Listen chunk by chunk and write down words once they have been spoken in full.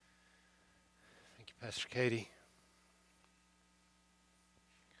Pastor Katie.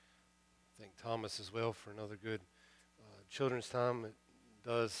 Thank Thomas as well for another good children's time. It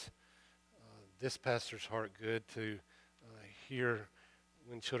does this pastor's heart good to hear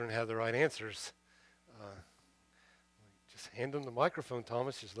when children have the right answers. Just hand them the microphone,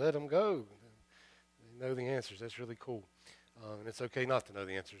 Thomas. Just let them go. They know the answers. That's really cool. And it's okay not to know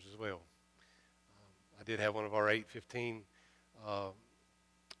the answers as well. I did have one of our 8:15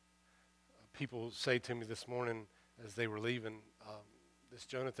 people say to me this morning as they were leaving, this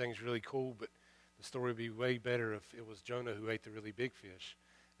Jonah thing's really cool, but the story would be way better if it was Jonah who ate the really big fish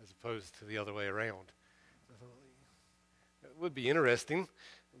as opposed to the other way around. So I thought, it would be interesting,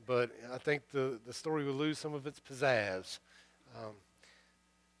 but I think the story would lose some of its pizzazz.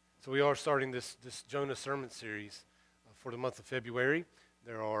 So we are starting this Jonah sermon series for the month of February.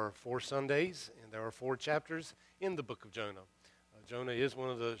 There are 4 Sundays, and there are 4 chapters in the book of Jonah. Jonah is one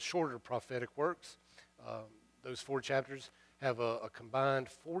of the shorter prophetic works. Those 4 chapters have a combined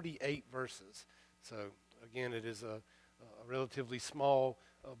 48 verses. So again, it is a relatively small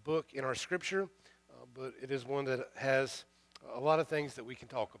book in our scripture, but it is one that has a lot of things that we can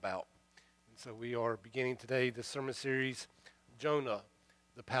talk about. And so we are beginning today this sermon series, Jonah,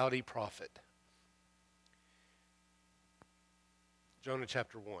 the pouty prophet. Jonah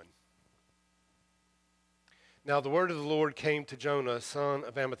chapter 1. Now the word of the Lord came to Jonah, son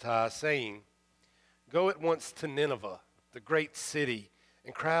of Amittai, saying, Go at once to Nineveh, the great city,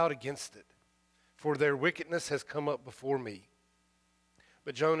 and cry out against it, for their wickedness has come up before me.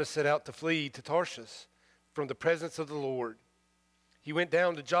 But Jonah set out to flee to Tarshish from the presence of the Lord. He went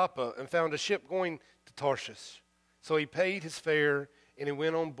down to Joppa and found a ship going to Tarshish. So he paid his fare, and he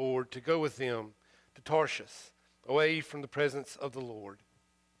went on board to go with them to Tarshish, away from the presence of the Lord.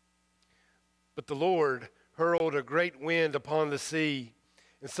 But the Lord hurled a great wind upon the sea,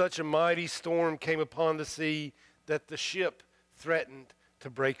 and such a mighty storm came upon the sea that the ship threatened to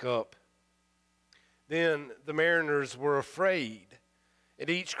break up. Then the mariners were afraid, and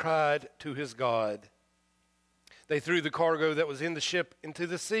each cried to his God. They threw the cargo that was in the ship into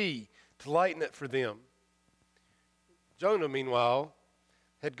the sea to lighten it for them. Jonah, meanwhile,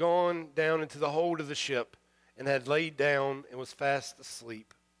 had gone down into the hold of the ship and had laid down and was fast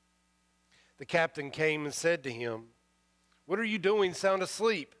asleep. The captain came and said to him, What are you doing sound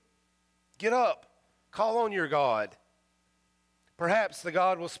asleep? Get up, call on your God. Perhaps the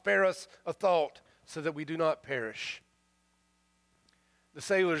God will spare us a thought so that we do not perish. The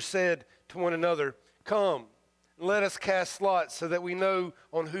sailors said to one another, Come, and let us cast lots so that we know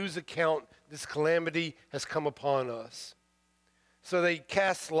on whose account this calamity has come upon us. So they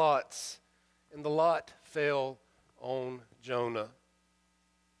cast lots, and the lot fell on Jonah.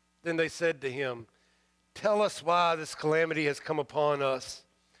 Then they said to him, Tell us why this calamity has come upon us.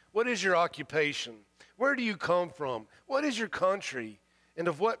 What is your occupation? Where do you come from? What is your country? And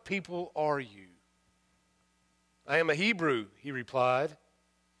of what people are you? I am a Hebrew, he replied.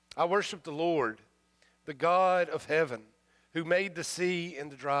 I worship the Lord, the God of heaven, who made the sea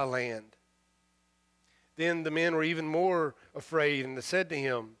and the dry land. Then the men were even more afraid, and they said to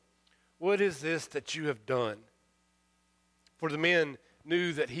him, What is this that you have done? For the men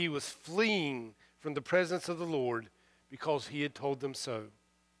knew that he was fleeing from the presence of the Lord because he had told them so.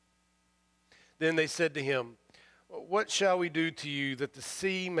 Then they said to him, What shall we do to you that the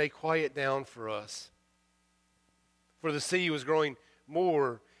sea may quiet down for us? For the sea was growing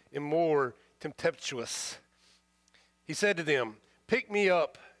more and more tempestuous. He said to them, Pick me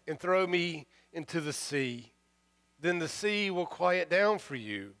up and throw me into the sea. Then the sea will quiet down for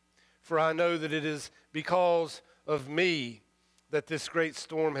you, for I know that it is because of me that this great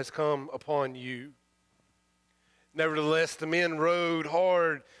storm has come upon you. Nevertheless, the men rowed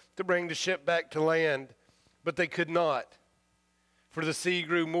hard to bring the ship back to land, but they could not, for the sea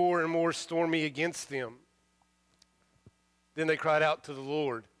grew more and more stormy against them. Then they cried out to the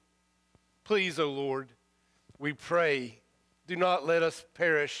Lord, Please, O Lord, we pray, do not let us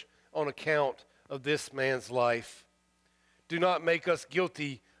perish on account of this man's life. Do not make us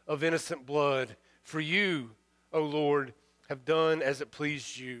guilty of innocent blood, for you, O Lord, have done as it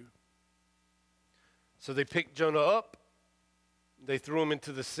pleased you. So they picked Jonah up, they threw him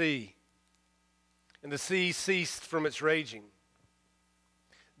into the sea, and the sea ceased from its raging.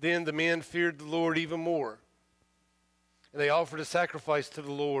 Then the men feared the Lord even more, and they offered a sacrifice to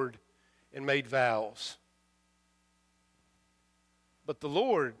the Lord and made vows. But the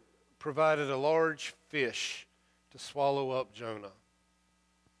Lord provided a large fish to swallow up Jonah.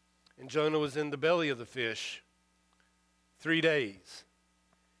 And Jonah was in the belly of the fish 3 days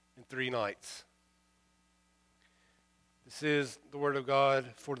and 3 nights. This is the word of God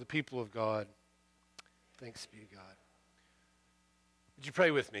for the people of God. Thanks be to God. Would you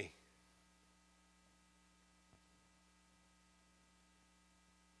pray with me?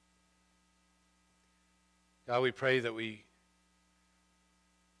 God, we pray that we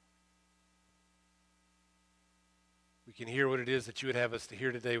can hear what it is that you would have us to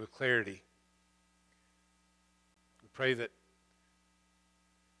hear today with clarity. We pray that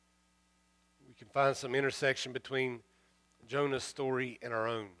we can find some intersection between Jonah's story and our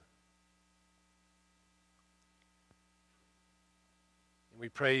own. And we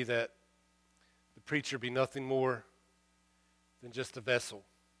pray that the preacher be nothing more than just a vessel,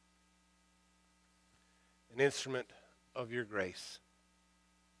 an instrument of your grace.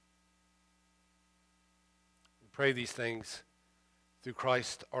 We pray these things through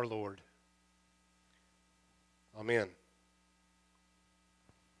Christ our Lord. Amen.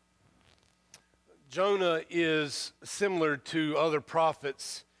 Jonah is similar to other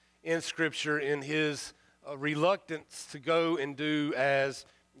prophets in Scripture in his reluctance to go and do as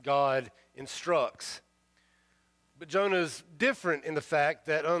God instructs. But Jonah is different in the fact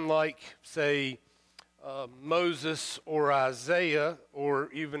that unlike, say, Moses or Isaiah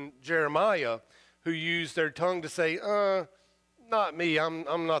or even Jeremiah, who used their tongue to say, not me,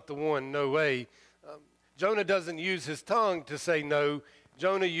 I'm not the one, no way. Jonah doesn't use his tongue to say no.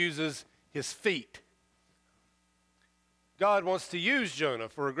 Jonah uses his feet. God wants to use Jonah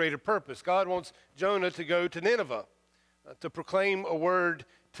for a greater purpose. God wants Jonah to go to Nineveh, to proclaim a word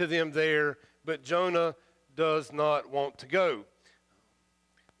to them there, but Jonah does not want to go.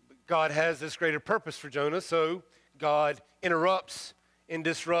 God has this greater purpose for Jonah, so God interrupts and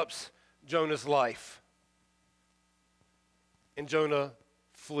disrupts Jonah's life. And Jonah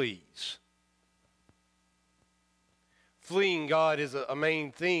flees. Fleeing God is a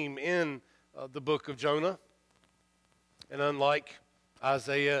main theme in the book of Jonah. And unlike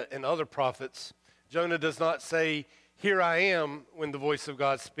Isaiah and other prophets, Jonah does not say, "Here I am," when the voice of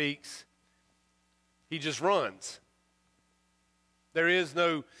God speaks. He just runs. There is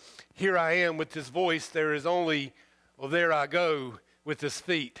no "Here I am" with his voice. There is only, "Well, there I go" with his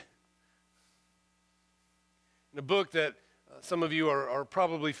feet. In a book that some of you are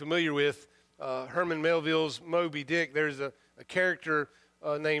probably familiar with, Herman Melville's Moby Dick, there's a character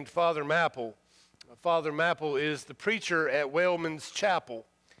named Father Mapple. Father Mapple is the preacher at Wellman's Chapel.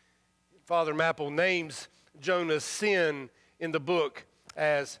 Father Mapple names Jonah's sin in the book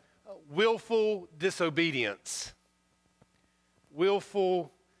as willful disobedience.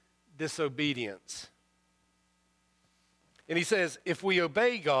 Willful disobedience. And he says, if we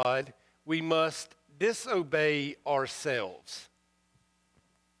obey God, we must disobey ourselves.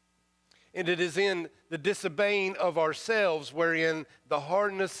 And it is in the disobeying of ourselves wherein the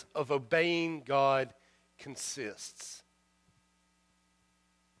hardness of obeying God consists.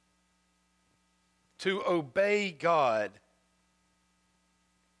 To obey God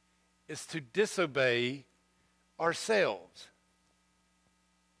is to disobey ourselves,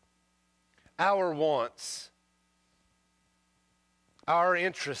 our wants, our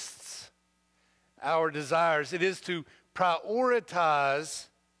interests, our desires. It is to prioritize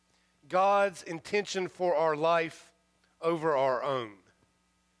God's intention for our life over our own.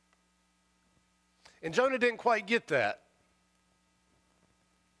 And Jonah didn't quite get that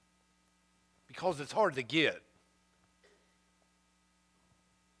because it's hard to get.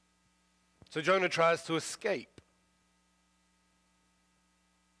 So Jonah tries to escape.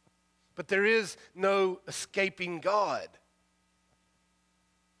 But there is no escaping God.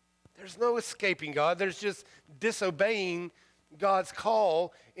 There's no escaping God. There's just disobeying God's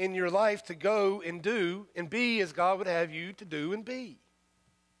call in your life to go and do and be as God would have you to do and be.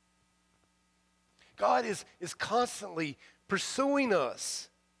 God is constantly pursuing us.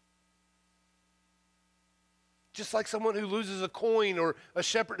 Just like someone who loses a coin or a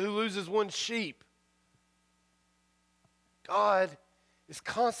shepherd who loses one sheep. God is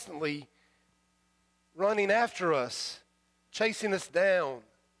constantly running after us, chasing us down,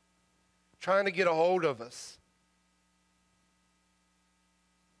 trying to get a hold of us.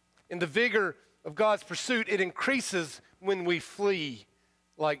 In the vigor of God's pursuit, it increases when we flee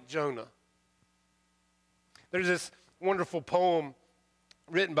like Jonah. There's this wonderful poem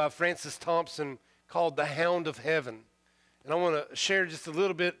written by Francis Thompson called The Hound of Heaven. And I want to share just a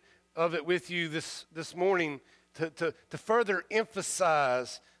little bit of it with you this morning to further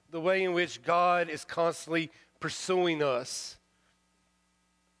emphasize the way in which God is constantly pursuing us.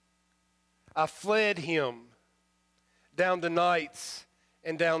 I fled him down the nights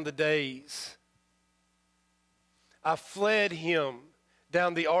and down the days. I fled him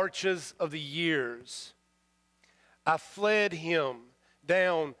down the arches of the years. I fled him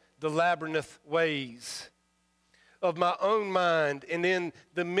down the labyrinth ways of my own mind, and in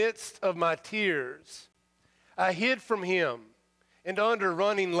the midst of my tears, I hid from him, and under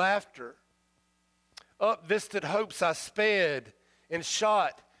running laughter, up visted hopes I sped, and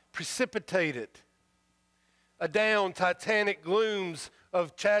shot precipitated, adown titanic glooms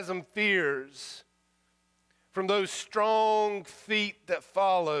of chasm fears, from those strong feet that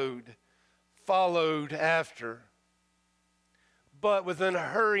followed after. But with an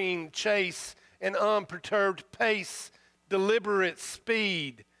hurrying chase, an unperturbed pace, deliberate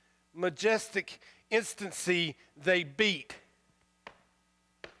speed, majestic instancy, they beat.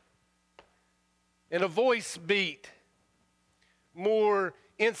 And a voice beat, more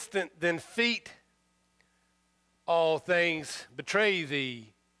instant than feet. All things betray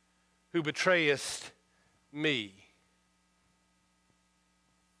thee, who betrayest me.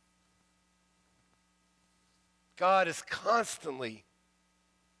 God is constantly,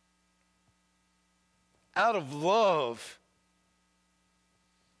 out of love,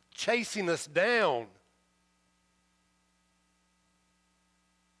 chasing us down.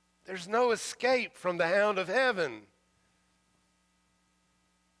 There's no escape from the hound of heaven.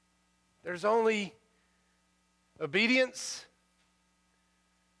 There's only obedience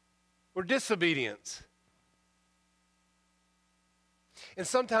or disobedience. And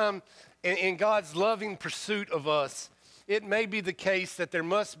sometimes in God's loving pursuit of us, it may be the case that there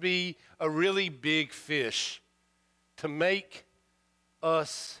must be a really big fish to make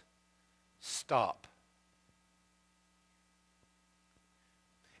us stop.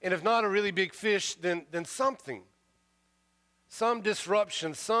 And if not a really big fish, then something. Some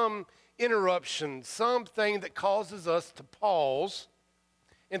disruption, some interruption, something that causes us to pause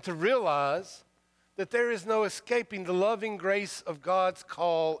and to realize that there is no escaping the loving grace of God's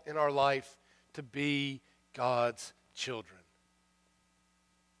call in our life to be God's children.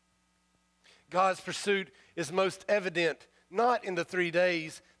 God's pursuit is most evident not in the 3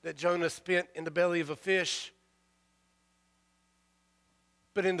 days that Jonah spent in the belly of a fish,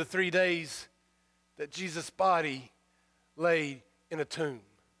 but in the 3 days that Jesus' body lay in a tomb.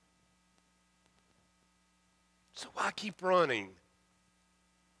 So why keep running?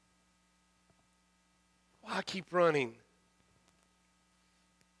 Why keep running?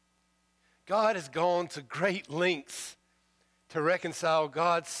 God has gone to great lengths to reconcile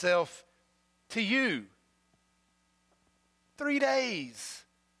God's self to you. 3 days.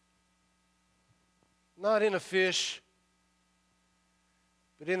 Not in a fish,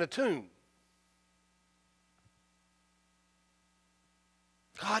 but in a tomb.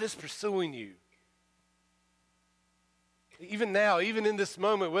 God is pursuing you. Even now, even in this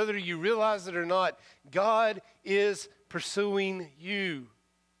moment, whether you realize it or not, God is pursuing you.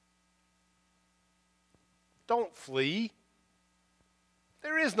 Don't flee.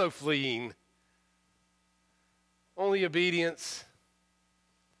 There is no fleeing. Only obedience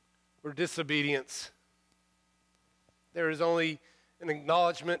or disobedience. There is only an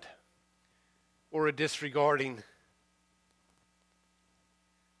acknowledgement or a disregarding.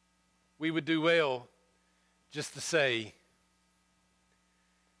 We would do well just to say,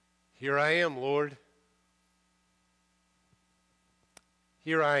 "Here I am, Lord.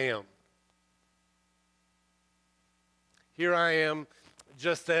 Here I am. Here I am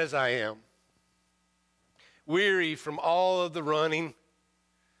just as I am. Weary from all of the running,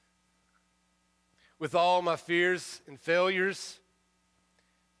 with all my fears and failures,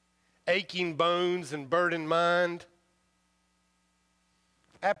 aching bones and burdened mind,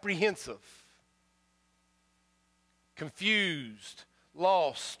 apprehensive, confused,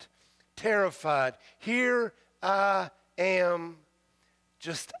 lost, terrified. Here I am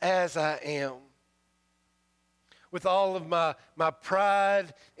just as I am. With all of my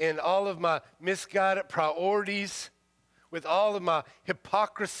pride and all of my misguided priorities, with all of my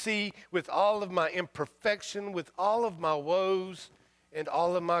hypocrisy, with all of my imperfection, with all of my woes and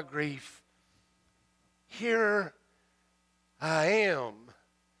all of my grief. Here I am,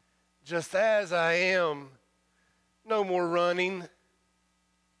 just as I am. No more running.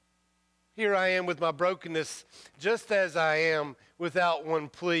 Here I am with my brokenness, just as I am, without one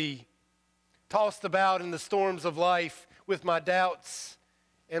plea. Tossed about in the storms of life with my doubts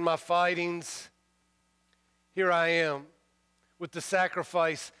and my fightings. Here I am with the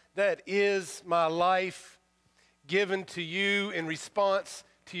sacrifice that is my life given to you in response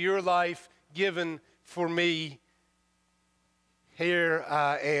to your life given for me. Here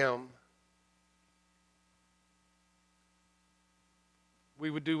I am. We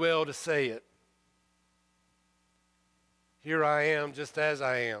would do well to say it. Here I am just as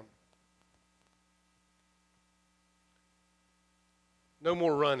I am. No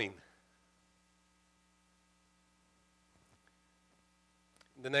more running.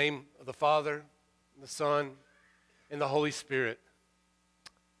 In the name of the Father, and the Son, and the Holy Spirit.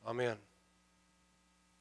 Amen.